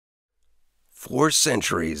For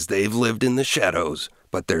centuries, they've lived in the shadows,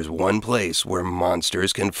 but there's one place where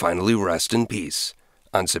monsters can finally rest in peace.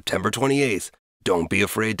 On September 28th, don't be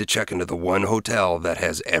afraid to check into the one hotel that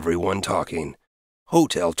has everyone talking.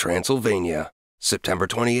 Hotel Transylvania, September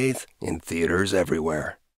 28th, in theaters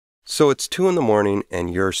everywhere. So it's 2 a.m.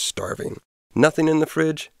 and you're starving. Nothing in the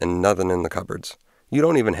fridge and nothing in the cupboards. You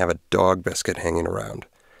don't even have a dog biscuit hanging around.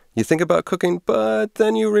 You think about cooking, but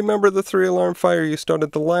then you remember the 3-alarm fire you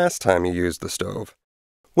started the last time you used the stove.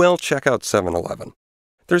 Well, check out 7-Eleven.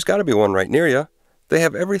 There's got to be one right near you. They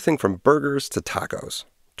have everything from burgers to tacos.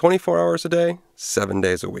 24 hours a day, 7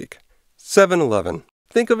 days a week. 7-Eleven.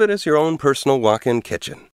 Think of it as your own personal walk-in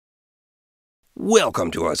kitchen.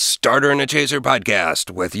 Welcome to a Starter and a Chaser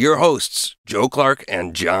podcast with your hosts, Joe Clark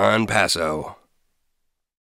and Jon Passow.